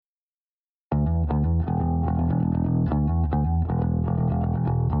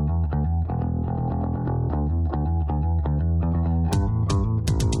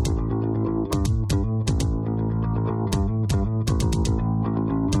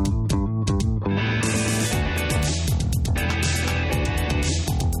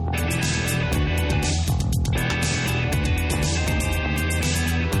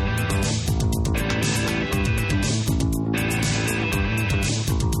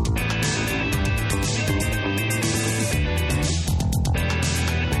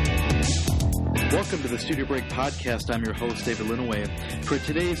welcome to the Studio Break Podcast. I'm your host, David Linaway. For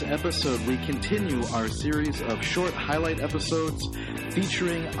today's episode, we continue our series of short highlight episodes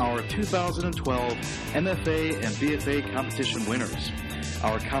featuring our 2012 MFA and BFA competition winners.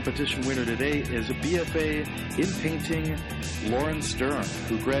 Our competition winner today is BFA in painting Lauren Stern,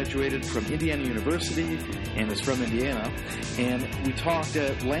 who graduated from Indiana University and is from Indiana. And we talked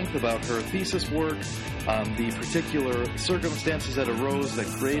at length about her thesis work, the particular circumstances that arose that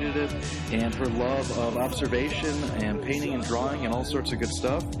created it, and her love of observation and painting and drawing and all sorts of good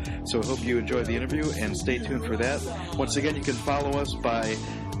stuff. So I hope you enjoy the interview and stay tuned for that. Once again, you can follow us by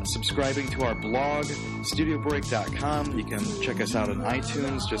subscribing to our blog, studiobreak.com. You can check us out on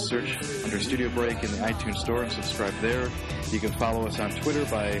iTunes. Just search under Studio Break in the iTunes store and subscribe there. You can follow us on Twitter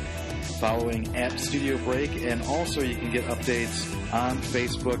by following at Studio Break, and also you can get updates on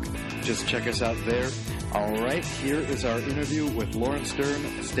Facebook. Just check us out there. All right, here is our interview with Lauren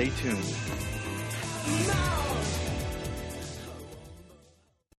Stern. Stay tuned.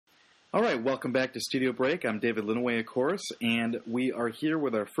 All right, welcome back to Studio Break. I'm David Linaway, of course, and we are here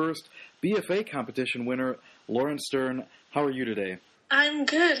with our first BFA competition winner, Lauren Stern. How are you today? I'm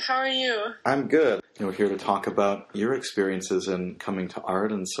good. How are you? I'm good. We're here to talk about your experiences in coming to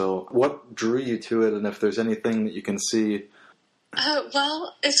art, and so what drew you to it, and if there's anything that you can see?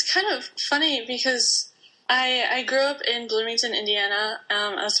 Well, it's kind of funny because I grew up in Bloomington, Indiana.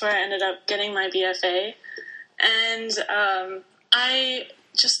 That's where I ended up getting my BFA, and I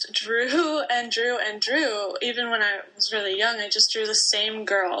just drew and drew and drew. Even when I was really young, I just drew the same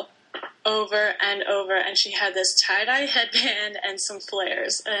girl over and over, and she had this tie-dye headband and some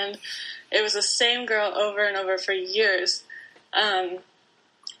flares, and it was the same girl over and over for years.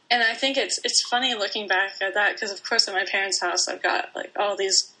 And I think it's funny looking back at that, because of course at my parents' house I've got like all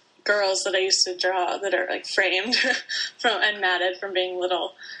these girls that I used to draw that are like framed and matted from being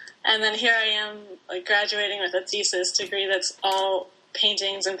little, and then here I am like graduating with a thesis degree that's all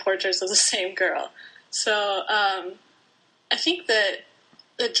paintings and portraits of the same girl. So I think that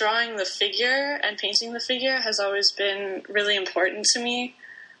drawing the figure and painting the figure has always been really important to me.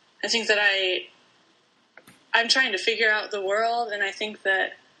 I think that I'm trying to figure out the world, and I think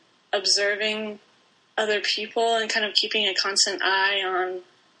that observing other people and kind of keeping a constant eye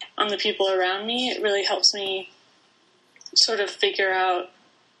on the people around me, it really helps me sort of figure out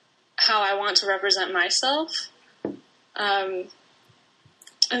how I want to represent myself. And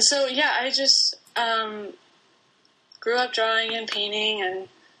so, yeah, I just grew up drawing and painting, and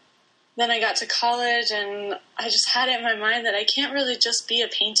then I got to college, and I just had it in my mind that I can't really just be a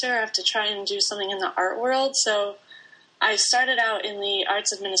painter. I have to try and do something in the art world. So I started out in the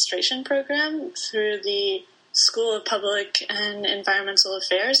arts administration program through the School of Public and Environmental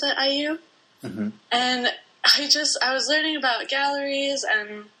Affairs at IU. Mm-hmm. And I was learning about galleries,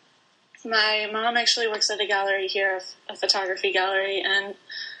 and my mom actually works at a gallery here, a photography gallery, and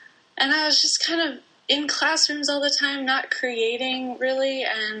I was just kind of in classrooms all the time, not creating really,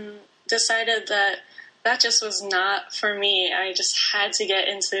 and decided that just was not for me. I just had to get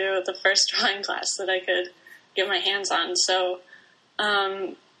into the first drawing class that I could get my hands on. So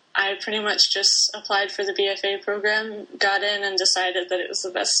I pretty much just applied for the BFA program, got in, and decided that it was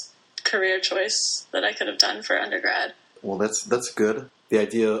the best career choice that I could have done for undergrad. Well, that's good. The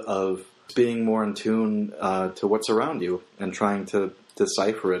idea of being more in tune to what's around you and trying to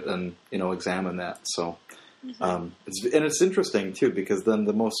decipher it and, examine that. So it's interesting, too, because then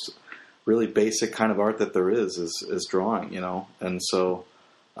the most really basic kind of art that there is drawing, and so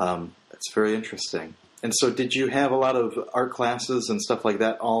it's very interesting. And so did you have a lot of art classes and stuff like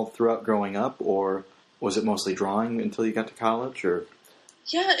that all throughout growing up, or was it mostly drawing until you got to college? Or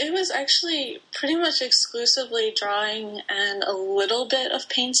yeah, it was actually pretty much exclusively drawing and a little bit of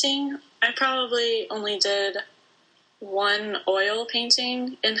painting. I probably only did one oil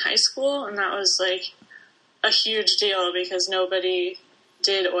painting in high school, and that was like a huge deal because nobody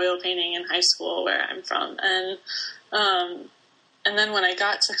did oil painting in high school where I'm from. And then when I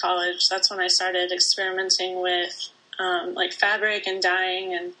got to college, that's when I started experimenting with like fabric and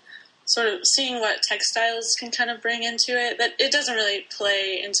dyeing and sort of seeing what textiles can kind of bring into it. That it doesn't really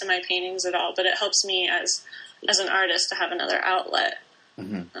play into my paintings at all, but it helps me as an artist to have another outlet.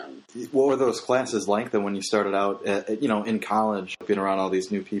 Mm-hmm. What were those classes like then when you started out, in college, being around all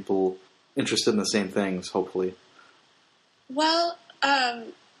these new people interested in the same things, hopefully? Well,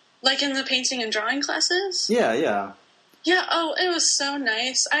 like in the painting and drawing classes? Yeah. Yeah, it was so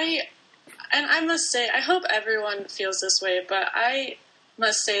nice. I must say, I hope everyone feels this way, but I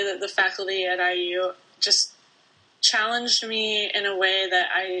must say that the faculty at IU just challenged me in a way that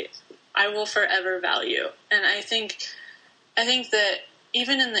I will forever value. And I think that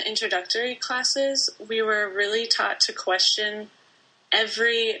even in the introductory classes, we were really taught to question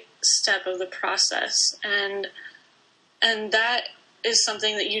every step of the process. And that is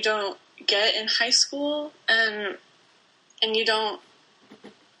something that you don't get in high school, and you don't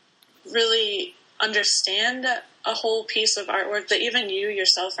really understand a whole piece of artwork that even you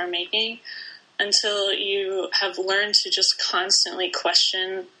yourself are making until you have learned to just constantly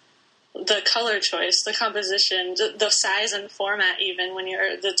question the color choice, the composition, the size and format, even when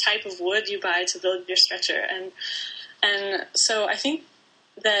you're the type of wood you buy to build your stretcher. And so I think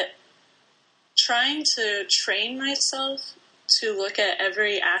that trying to train myself to look at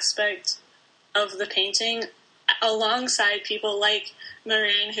every aspect of the painting alongside people like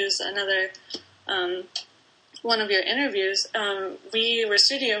Maureen, who's another one of your interviews, we were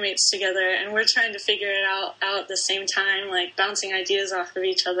studio mates together, and we're trying to figure it out at the same time, like bouncing ideas off of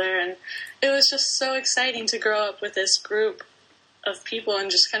each other. And it was just so exciting to grow up with this group of people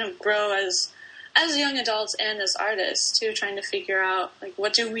and just kind of grow as young adults and as artists too, trying to figure out, like,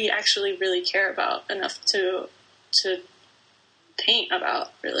 what do we actually really care about enough to paint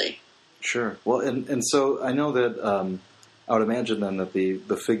about, really. Sure. Well, and so I know that I would imagine then that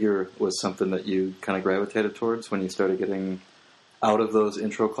the figure was something that you kind of gravitated towards when you started getting out of those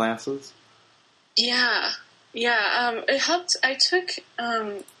intro classes? Yeah. It helped. I took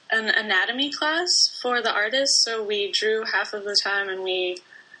an anatomy class for the artist, so we drew half of the time and we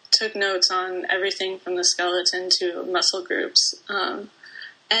took notes on everything from the skeleton to muscle groups.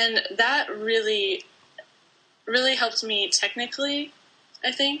 And that really, really helped me technically,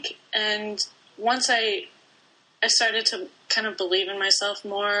 I think. And once I started to kind of believe in myself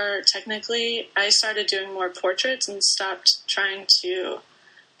more technically, I started doing more portraits and stopped trying to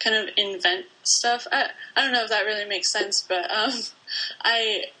kind of invent stuff. I don't know if that really makes sense, but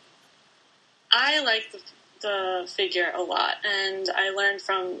I like the figure a lot, and I learned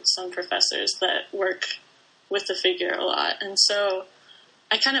from some professors that work with the figure a lot, and so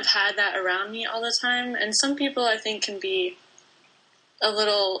I kind of had that around me all the time. And some people, I think, can be a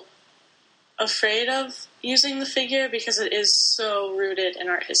little afraid of using the figure because it is so rooted in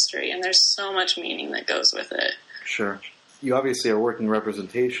art history, and there's so much meaning that goes with it. Sure. You obviously are working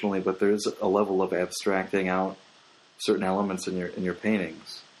representationally, but there's a level of abstracting out certain elements in your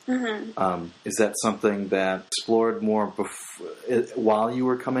paintings. Mm-hmm. Is that something that explored more while you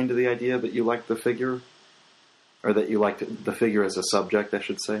were coming to the idea that you liked the figure, or that you liked the figure as a subject, I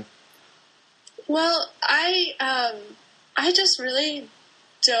should say? Well, I just really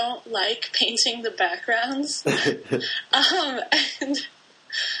don't like painting the backgrounds.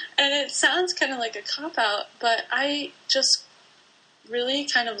 And it sounds kind of like a cop-out, but I just really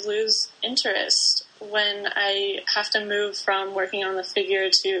kind of lose interest when I have to move from working on the figure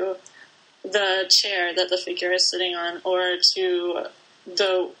to the chair that the figure is sitting on, or to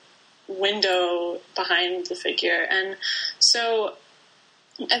the window behind the figure. And so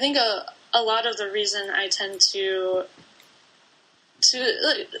I think a lot of the reason I tend to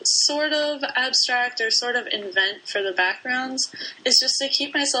sort of abstract or sort of invent for the backgrounds is just to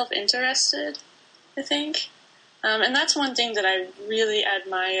keep myself interested, I think. And that's one thing that I really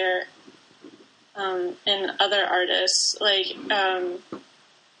admire in other artists. Like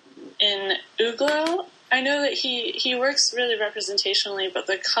in Uglo, I know that he works really representationally, but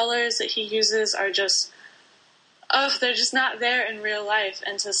the colors that he uses are just, they're just not there in real life.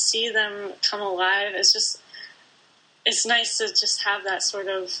 And to see them come alive is just, it's nice to just have that sort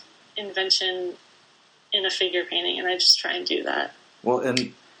of invention in a figure painting, and I just try and do that. Well,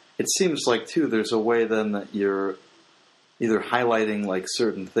 and it seems like, too, there's a way then that you're either highlighting, like,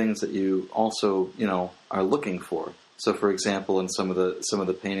 certain things that you also, are looking for. So, for example, in some of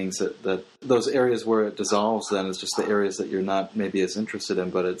the paintings that those areas where it dissolves then is just the areas that you're not maybe as interested in,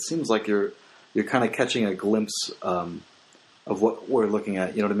 but it seems like you're kind of catching a glimpse of what we're looking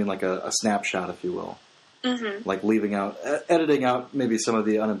at, you know what I mean, like a snapshot, if you will. Mm-hmm. Like editing out maybe some of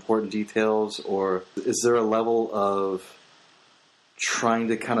the unimportant details, or is there a level of trying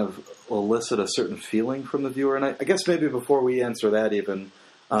to kind of elicit a certain feeling from the viewer? And I guess maybe before we answer that even,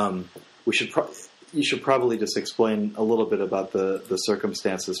 you should probably just explain a little bit about the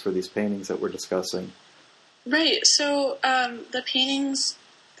circumstances for these paintings that we're discussing. Right. So the paintings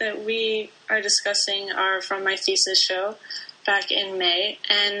that we are discussing are from my thesis show back in May,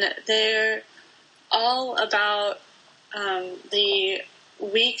 and they're all about the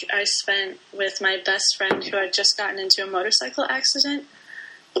week I spent with my best friend who had just gotten into a motorcycle accident.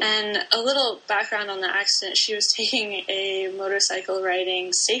 And a little background on the accident: she was taking a motorcycle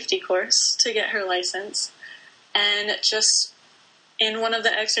riding safety course to get her license, and just in one of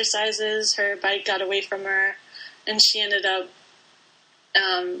the exercises, her bike got away from her, and she ended up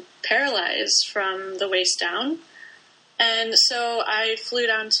paralyzed from the waist down. And so I flew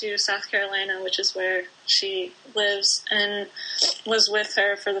down to South Carolina, which is where she lives, and was with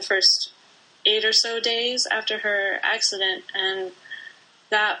her for the first 8 or so days after her accident. And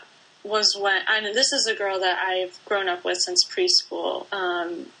that was when, this is a girl that I've grown up with since preschool,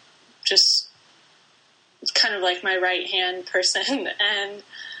 just kind of like my right-hand person. And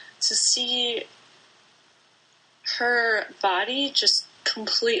to see her body just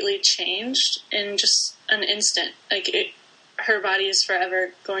completely changed in just an instant. Her body is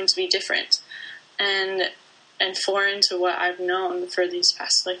forever going to be different and foreign to what I've known for these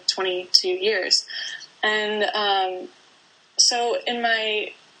past 22 years. And so in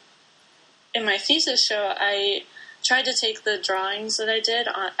my thesis show, I tried to take the drawings that I did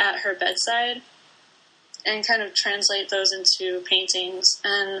at her bedside and kind of translate those into paintings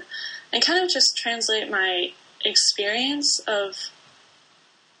and kind of just translate my experience of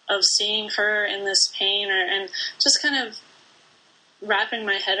seeing her in this pain, and just kind of wrapping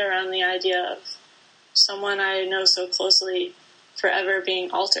my head around the idea of someone I know so closely forever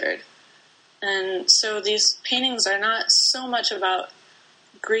being altered. And so these paintings are not so much about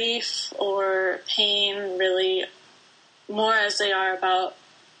grief or pain, really, more as they are about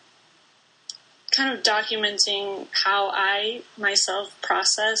kind of documenting how I myself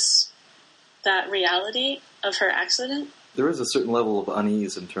process that reality of her accident. There is a certain level of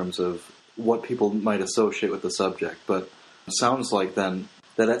unease in terms of what people might associate with the subject, but it sounds like then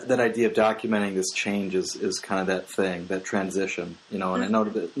that idea of documenting this change is kind of that thing, that transition, and I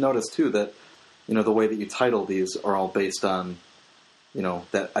noticed too that, the way that you title these are all based on,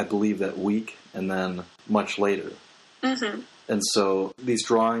 that I believe that week and then much later. Mm-hmm. And so these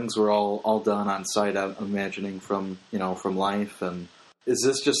drawings were all done on site, I'm imagining, from life. And is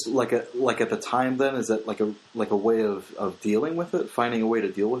this just like at the time then? Is that like a way of dealing with it, finding a way to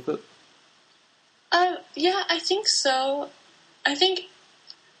deal with it? Yeah, I think so. I think,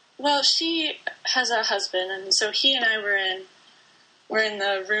 well, she has a husband, and so he and I were in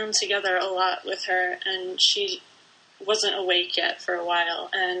the room together a lot with her, and she wasn't awake yet for a while,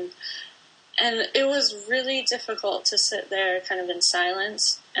 and it was really difficult to sit there kind of in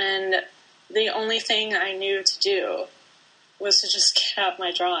silence, and the only thing I knew to do was to just get out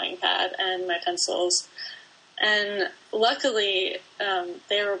my drawing pad and my pencils. And luckily,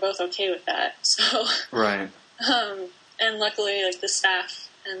 they were both okay with that. So, right. And luckily, the staff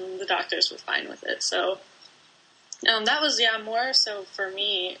and the doctors were fine with it. So, that was, more so for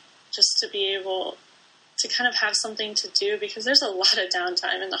me, just to be able to kind of have something to do, because there's a lot of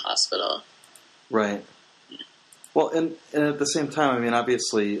downtime in the hospital. Right. Well, and at the same time,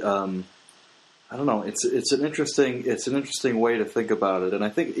 obviously, I don't know. It's an interesting way to think about it, and I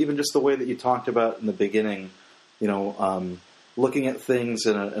think even just the way that you talked about in the beginning, looking at things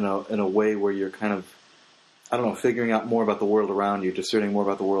in a way where you're kind of, I don't know, figuring out more about the world around you, discerning more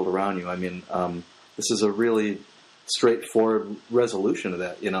about the world around you. This is a really straightforward resolution of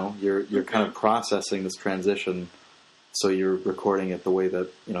that. You're mm-hmm. kind of processing this transition, so you're recording it the way that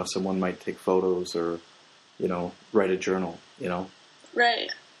someone might take photos or write a journal. Right.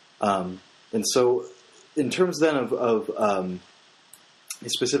 And so, in terms then of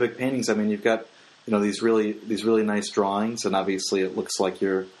specific paintings, you've got these really nice drawings, and obviously it looks like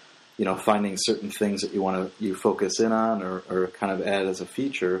you're finding certain things that you focus in on or kind of add as a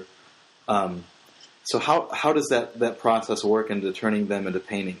feature. So how does that process work into turning them into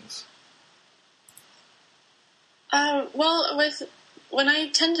paintings? Well, when I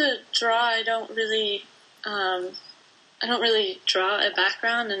tend to draw, I don't really draw a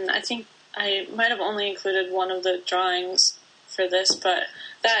background, and I think I might have only included one of the drawings for this, but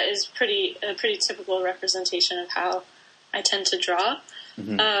that is a pretty typical representation of how I tend to draw.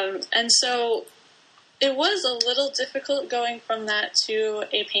 Mm-hmm. And so it was a little difficult going from that to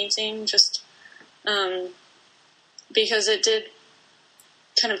a painting, just because it did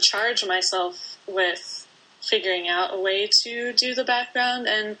kind of charge myself with figuring out a way to do the background,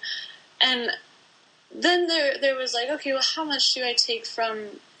 and then there was okay, well, how much do I take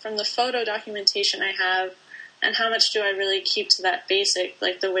from the photo documentation I have, and how much do I really keep to that basic,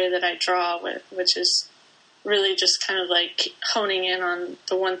 the way that I draw, which is really just kind of honing in on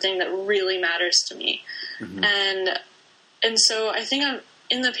the one thing that really matters to me. Mm-hmm. And so I think I'm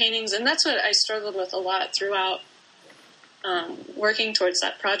in the paintings, and that's what I struggled with a lot throughout working towards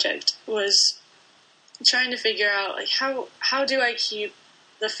that project, was trying to figure out how do I keep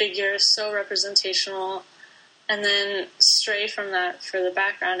the figure so representational and then stray from that for the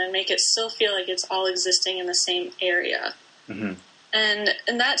background and make it still feel like it's all existing in the same area. Mm-hmm.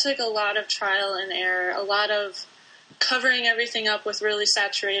 And that took a lot of trial and error, a lot of covering everything up with really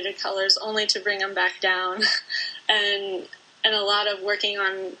saturated colors only to bring them back down, and a lot of working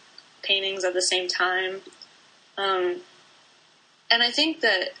on paintings at the same time. And I think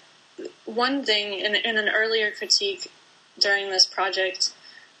that one thing in an earlier critique during this project,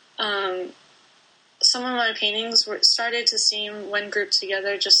 some of my paintings started to seem, when grouped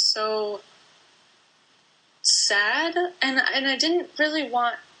together, just so sad, and I didn't really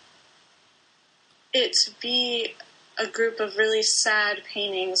want it to be a group of really sad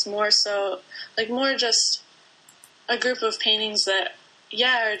paintings, more just a group of paintings that,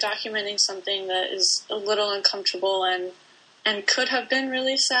 are documenting something that is a little uncomfortable and could have been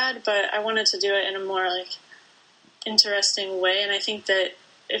really sad, but I wanted to do it in a more, interesting way, and I think that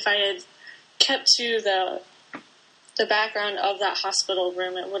if I had kept to the background of that hospital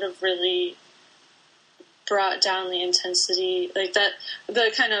room, it would have really brought down the intensity, the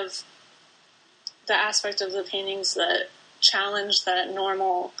aspect of the paintings that challenge that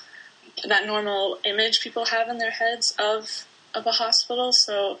normal image people have in their heads of a hospital.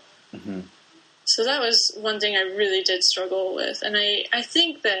 So, so that was one thing I really did struggle with, and I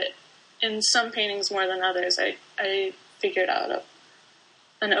think that in some paintings more than others, I figured out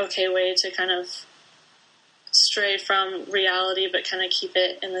an okay way to kind of stray from reality, but kind of keep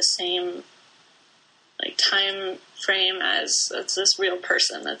it in the same time frame as it's this real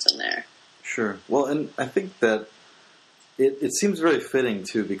person that's in there. Sure. Well, and I think that it seems very fitting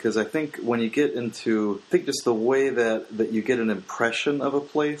too, because I think when you get into, just the way that you get an impression of a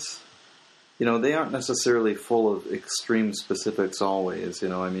place, they aren't necessarily full of extreme specifics always.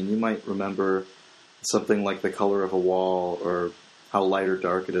 I mean, you might remember something like the color of a wall or how light or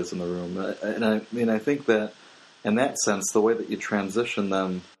dark it is in the room. And I mean, I think that in that sense, the way that you transition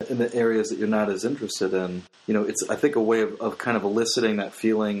them in the areas that you're not as interested in, it's, I think, a way of kind of eliciting that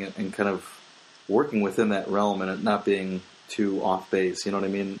feeling and kind of working within that realm and it not being too off base. You know what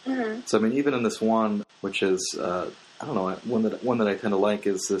I mean? Mm-hmm. So, I mean, even in this one, which is, I don't know, one that I tend to like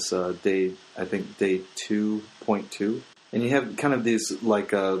is this day 2.2. And you have kind of these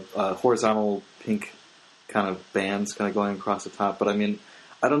horizontal pink kind of bands kind of going across the top. But I mean,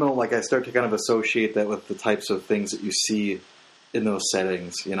 I don't know, I start to kind of associate that with the types of things that you see in those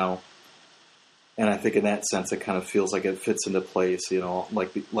settings, And I think in that sense, it kind of feels like it fits into place, they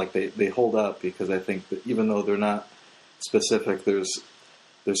hold up, because I think that even though they're not specific, there's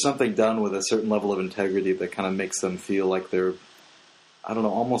something done with a certain level of integrity that kind of makes them feel like they're, I don't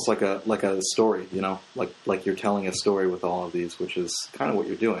know, almost like a story, like you're telling a story with all of these, which is kind of what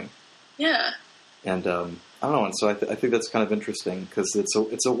you're doing. Yeah. And I don't know, and so I think that's kind of interesting, because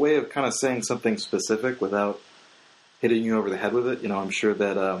it's a way of kind of saying something specific without hitting you over the head with it. I'm sure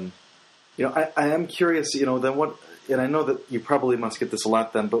that I am curious. Then what? And I know that you probably must get this a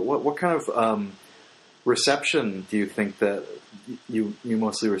lot then. But what kind of reception do you think that you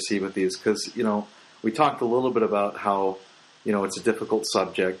mostly receive with these? Because we talked a little bit about how it's a difficult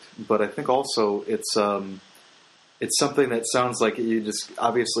subject, but I think also it's something that sounds like you just,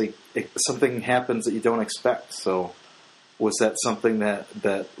 obviously, something happens that you don't expect. So was that something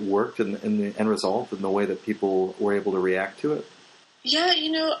that worked in the end result, in the way that people were able to react to it? Yeah,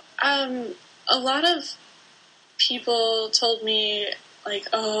 a lot of people told me,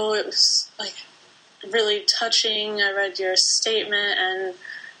 oh, it was, really touching. I read your statement,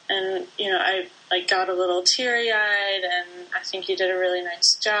 and I got a little teary-eyed, and I think you did a really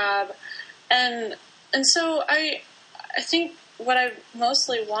nice job. And so I think what I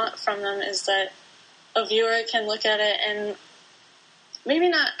mostly want from them is that a viewer can look at it and maybe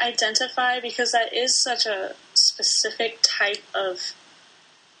not identify, because that is such a specific type of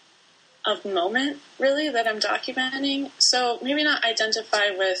moment, really, that I'm documenting. So maybe not identify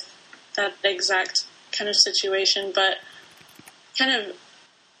with that exact kind of situation, but kind of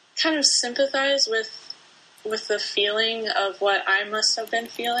sympathize with the feeling of what I must have been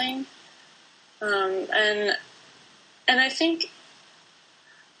feeling. And I think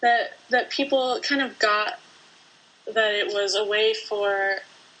that people kind of got that it was a way for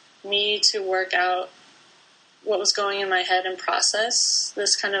me to work out what was going in my head and process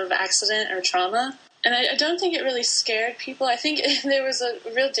this kind of accident or trauma. And I don't think it really scared people. I think there was a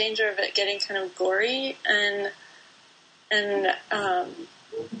real danger of it getting kind of gory, and I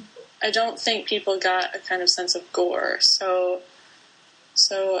don't think people got a kind of sense of gore. So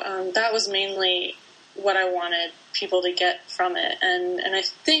that was mainly what I wanted people to get from it, and I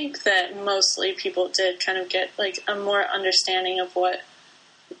think that mostly people did kind of get a more understanding of what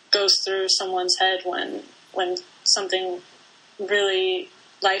goes through someone's head when something really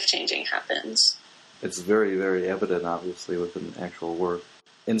life-changing happens. It's very, very evident, obviously, within actual work.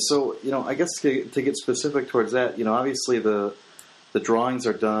 And so, I guess to get specific towards that, obviously the drawings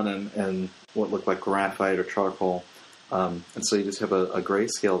are done in what look like graphite or charcoal, and so you just have a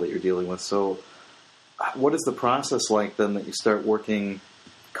grayscale that you're dealing with. So what is the process like then that you start working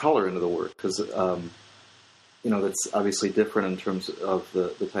color into the work? Because, that's obviously different in terms of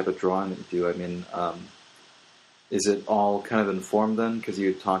the type of drawing that you do. I mean, is it all kind of informed then because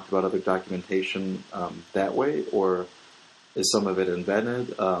you talked about other documentation that way, or is some of it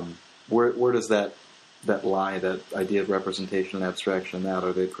invented? Where does that lie, that idea of representation and abstraction,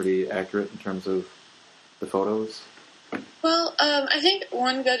 are they pretty accurate in terms of the photos? Well, I think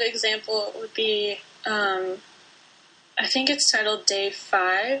one good example would be, I think it's titled Day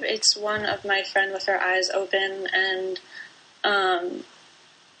 5. It's one of my friend with her eyes open, and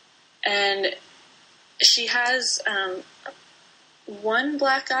she has one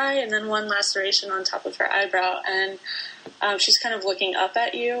black eye and then one laceration on top of her eyebrow, and she's kind of looking up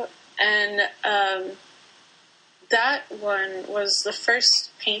at you. And that one was the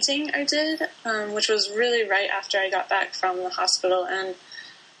first painting I did, which was really right after I got back from the hospital, and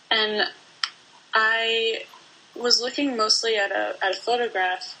I was looking mostly at a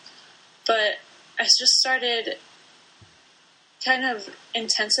photograph, but I just started kind of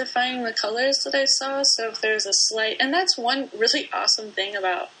intensifying the colors that I saw. So if there's a slight, and that's one really awesome thing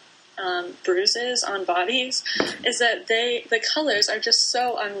about bruises on bodies, is that the colors are just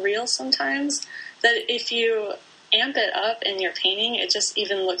so unreal sometimes that if you amp it up in your painting, it just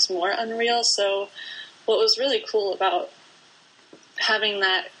even looks more unreal. So what was really cool about having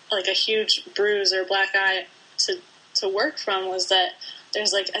that, like a huge bruise or black eye to work from, was that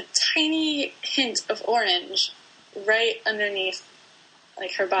there's like a tiny hint of orange right underneath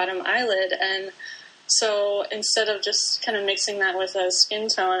like her bottom eyelid. And so instead of just kind of mixing that with a skin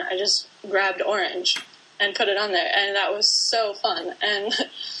tone, I just grabbed orange and put it on there, and that was so fun. And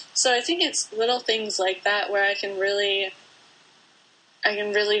so I think it's little things like that where I can really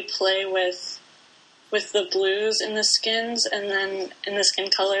play with the blues in the skins, and then in the skin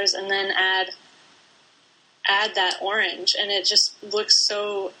colors, and then add that orange, and it just looks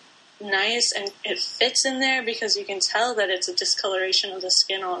so nice, and it fits in there because you can tell that it's a discoloration of the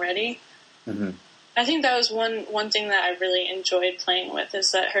skin already. Mm-hmm. I think that was one thing that I really enjoyed playing with,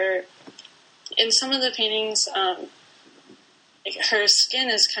 is that in some of the paintings, her skin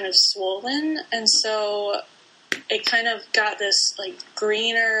is kind of swollen, and so it kind of got this like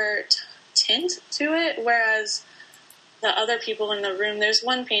greener tint to it, whereas the other people in the room, there's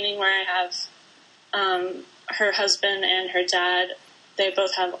one painting where I have her husband and her dad, they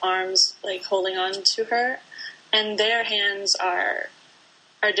both have arms like holding on to her, and their hands are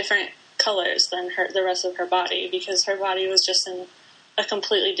different colors than the rest of her body, because her body was just in a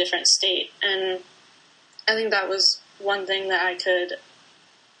completely different state. And I think that was one thing that I could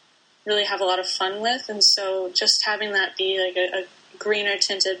really have a lot of fun with. And so just having that be like a greener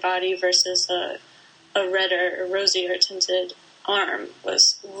tinted body versus a redder or rosier tinted arm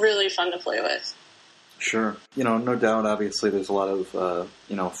was really fun to play with. Sure. No doubt, obviously, there's a lot of,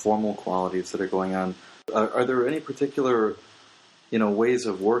 formal qualities that are going on. Are there any particular, ways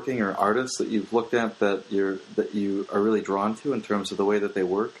of working or artists that you've looked at that you are really drawn to in terms of the way that they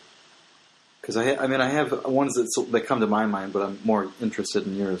work? Because I have ones that come to my mind, but I'm more interested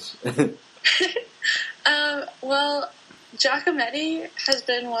in yours. Well, Giacometti has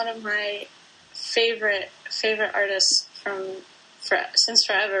been one of my favorite artists since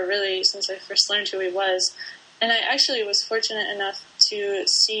forever, really, since I first learned who he was. And I actually was fortunate enough to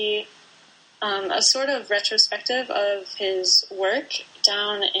see a sort of retrospective of his work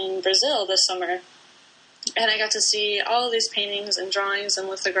down in Brazil this summer. And I got to see all of these paintings and drawings and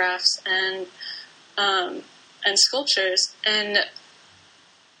lithographs and sculptures. And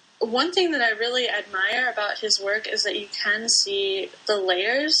one thing that I really admire about his work is that you can see the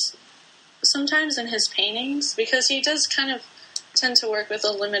layers sometimes in his paintings, because he does kind of tend to work with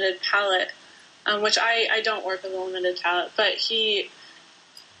a limited palette, which I don't work with a limited palette, but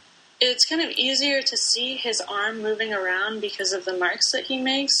it's kind of easier to see his arm moving around because of the marks that he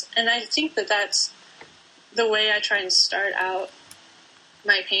makes. And I think that that's the way I try and start out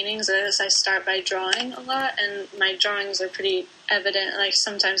my paintings, is I start by drawing a lot, and my drawings are pretty evident. Like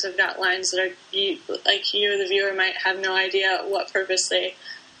sometimes I've got lines that are, like you, the viewer, might have no idea what purpose they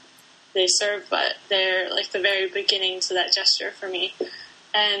serve, but they're like the very beginning to that gesture for me.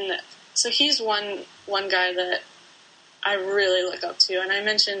 And so he's one guy that I really look up to. And I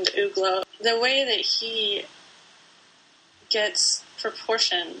mentioned Uglo. The way that he gets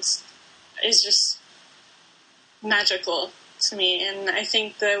proportions is just magical to me. And I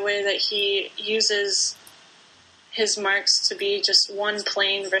think the way that he uses his marks to be just one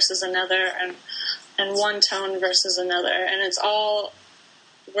plane versus another, and one tone versus another, and it's all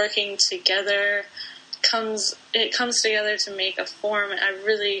working together. It comes together to make a form. I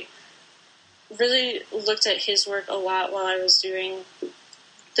really looked at his work a lot while I was doing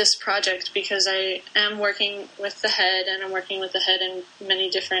this project, because I am working with the head, and I'm working with the head in many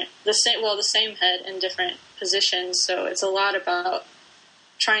different, the same head in different positions. So it's a lot about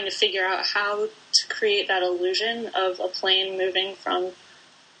trying to figure out how to create that illusion of a plane moving from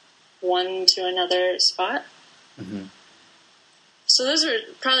one to another spot. Mm-hmm. So those are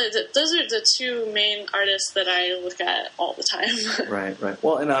the two main artists that I look at all the time. Right.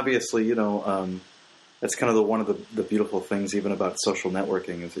 Well, and obviously, that's kind of one of the beautiful things even about social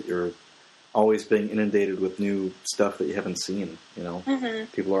networking, is that you're always being inundated with new stuff that you haven't seen. Mm-hmm.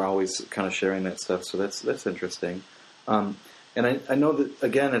 People are always kind of sharing that stuff, so that's interesting. And I know that,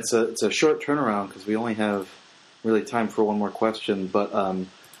 again, it's a short turnaround because we only have really time for one more question, but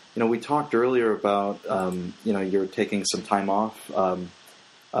we talked earlier about, you're taking some time off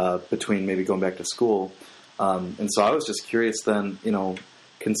between maybe going back to school. And so I was just curious then,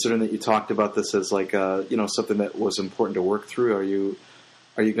 considering that you talked about this as like, something that was important to work through, are you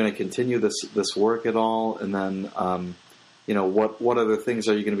going to continue this work at all? And then, what other things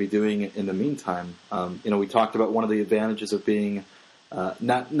are you going to be doing in the meantime? We talked about one of the advantages of being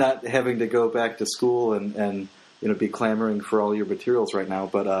not having to go back to school and be clamoring for all your materials right now.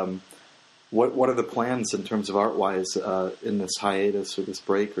 But what are the plans in terms of art-wise in this hiatus or this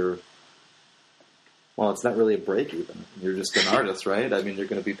break? Or, well, it's not really a break even. You're just an artist, right? I mean, you're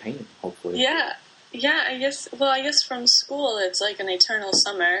going to be painting, hopefully. Yeah. I guess from school it's like an eternal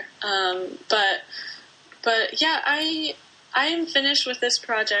summer. But yeah, I am finished with this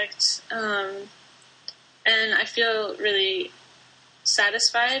project, and I feel really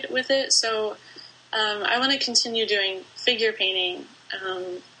satisfied with it. So I want to continue doing figure painting,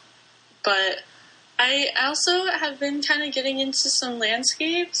 but I also have been kind of getting into some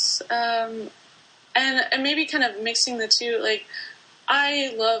landscapes, and maybe kind of mixing the two. Like,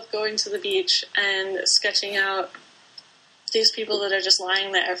 I love going to the beach and sketching out these people that are just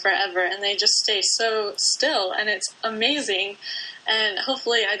lying there forever, and they just stay so still, and it's amazing. And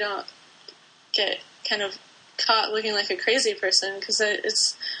hopefully I don't get kind of caught looking like a crazy person, because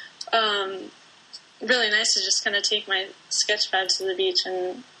it's really nice to just kind of take my sketch pad to the beach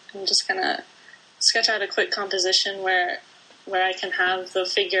and just kind of sketch out a quick composition where I can have the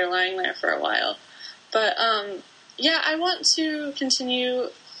figure lying there for a while. But yeah, I want to continue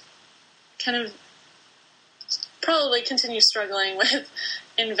probably continue struggling with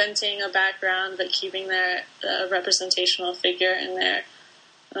inventing a background, but keeping their representational figure in there.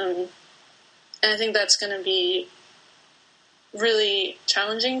 And I think that's going to be really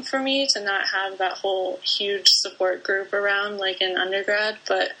challenging for me to not have that whole huge support group around like in undergrad,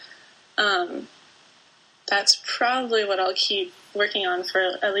 but that's probably what I'll keep working on for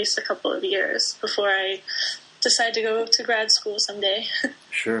at least a couple of years before I decide to go to grad school someday.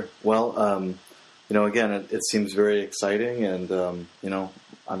 Sure. Well, again, it seems very exciting, and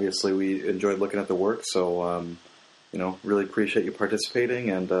obviously we enjoyed looking at the work, so really appreciate you participating,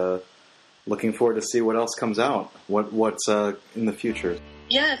 and looking forward to see what else comes out. What's in the future.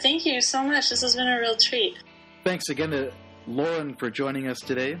 Yeah, thank you so much. This has been a real treat. Thanks again to Lauren for joining us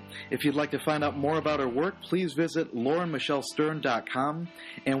today. If you'd like to find out more about her work, please visit laurenmichelstern.com.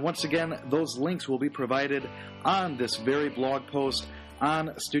 And once again, those links will be provided on this very blog post on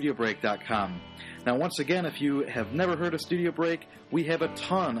StudioBreak.com. Now, once again, if you have never heard of Studio Break, we have a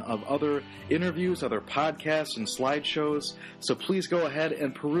ton of other interviews, other podcasts, and slideshows, so please go ahead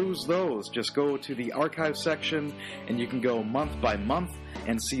and peruse those. Just go to the archive section, and you can go month by month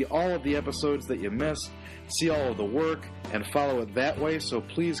and see all of the episodes that you missed, see all of the work, and follow it that way, so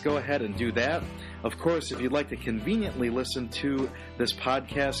please go ahead and do that. Of course, if you'd like to conveniently listen to this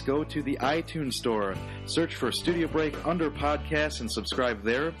podcast, go to the iTunes Store, search for Studio Break under podcasts, and subscribe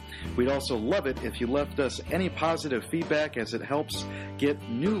there. We'd also love it if you left us any positive feedback, as it helps get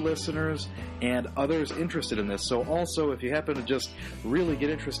new listeners and others interested in this. So also, if you happen to just really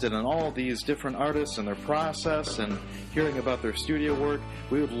get interested in all these different artists and their process and hearing about their studio work,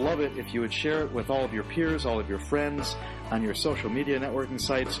 we would love it if you would share it with all of your peers, all of your friends, on your social media networking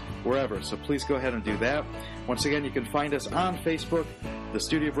sites, wherever. So please go ahead and do that. Once again, you can find us on Facebook, the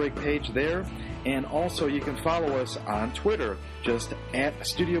Studio Break page there, and also you can follow us on Twitter, just at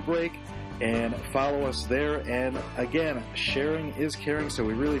Studio Break, and follow us there. And again, sharing is caring, so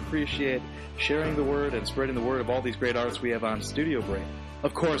we really appreciate sharing the word and spreading the word of all these great artists we have on Studio Break.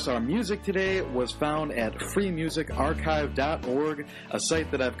 Of course, our music today was found at freemusicarchive.org, a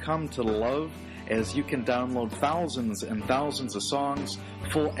site that I've come to love. as you can download thousands and thousands of songs,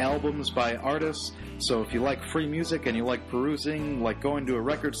 full albums by artists. So if you like free music and you like perusing, like going to a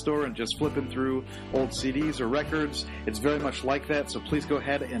record store and just flipping through old CDs or records, it's very much like that. So please go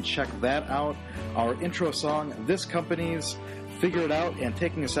ahead and check that out. Our intro song, This Company's Figure It Out, and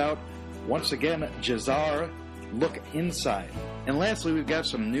taking us out, once again, Jahzzar, Look Inside. And lastly, we've got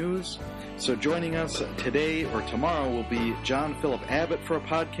some news. So joining us today or tomorrow will be John Philip Abbott for a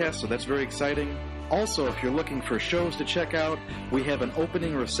podcast, so that's very exciting. Also, if you're looking for shows to check out, we have an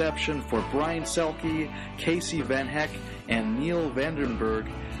opening reception for Brian Selke, Casey Van Heck, and Neil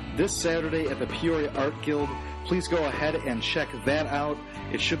Vandenberg this Saturday at the Peoria Art Guild. Please go ahead and check that out.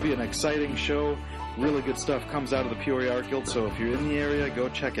 It should be an exciting show. Really good stuff comes out of the Peoria Art Guild, so if you're in the area, go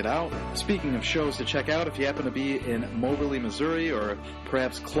check it out. Speaking of shows to check out, if you happen to be in Moberly, Missouri, or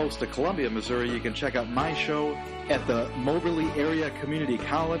perhaps close to Columbia, Missouri, you can check out my show at the Moberly Area Community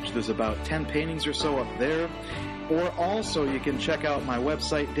College. There's about 10 paintings or so up there. Or also, you can check out my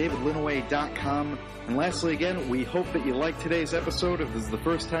website, davidlinaway.com. And lastly, again, we hope that you liked today's episode. If this is the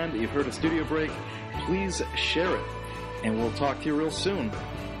first time that you've heard a Studio Break, please share it. And we'll talk to you real soon.